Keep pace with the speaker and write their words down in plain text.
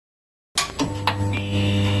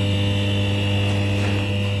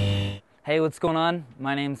Hey, what's going on?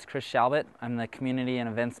 My name's Chris Shalbert. I'm the Community and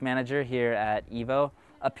Events Manager here at EVO.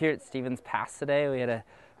 Up here at Stevens Pass today, we had a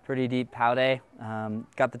pretty deep POW day.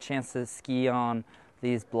 Got the chance to ski on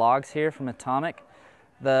these blogs here from Atomic.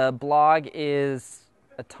 The blog is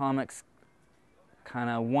Atomic's kind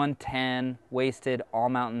of 110 waisted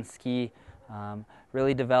all-mountain ski.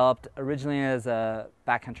 Really developed originally as a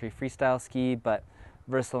backcountry freestyle ski, but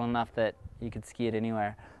versatile enough that you could ski it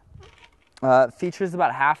anywhere. Features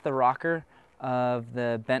about half the rocker of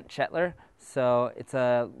the bent Chetler, so it's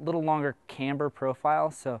a little longer camber profile,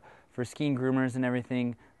 so for skiing groomers and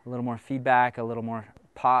everything, a little more feedback, a little more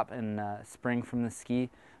pop and spring from the ski.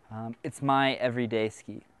 It's my everyday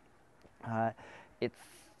ski. If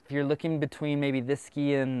you're looking between maybe this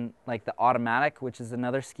ski and like the Automatic, which is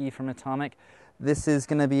another ski from Atomic, this is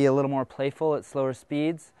going to be a little more playful at slower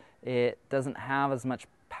speeds. It doesn't have as much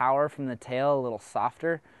power from the tail, a little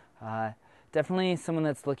softer. Definitely someone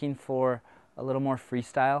that's looking for a little more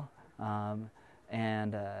freestyle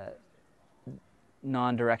and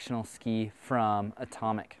non-directional ski from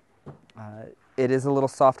Atomic. It is a little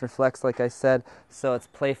softer flex, like I said, so it's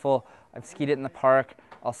playful. I've skied it in the park.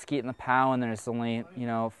 I'll ski it in the POW, and there's only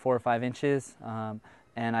 4 or 5 inches,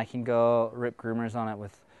 and I can go rip groomers on it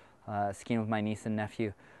with skiing with my niece and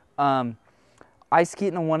nephew. I ski it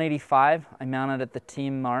in a 185. I mount it at the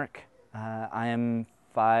Team Mark. I am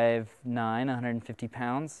 5'9", 150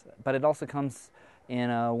 pounds, but it also comes in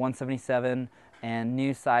a 177 and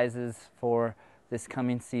new sizes for this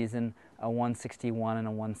coming season, a 161 and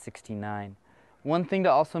a 169. One thing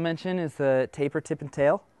to also mention is the taper tip and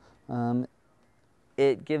tail.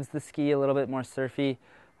 It gives the ski a little bit more surfy,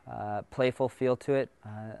 playful feel to it,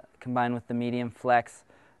 combined with the medium flex.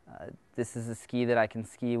 This is a ski that I can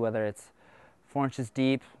ski whether it's 4 inches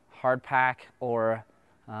deep, hard pack, or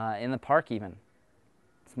in the park even.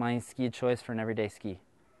 It's my ski choice for an everyday ski.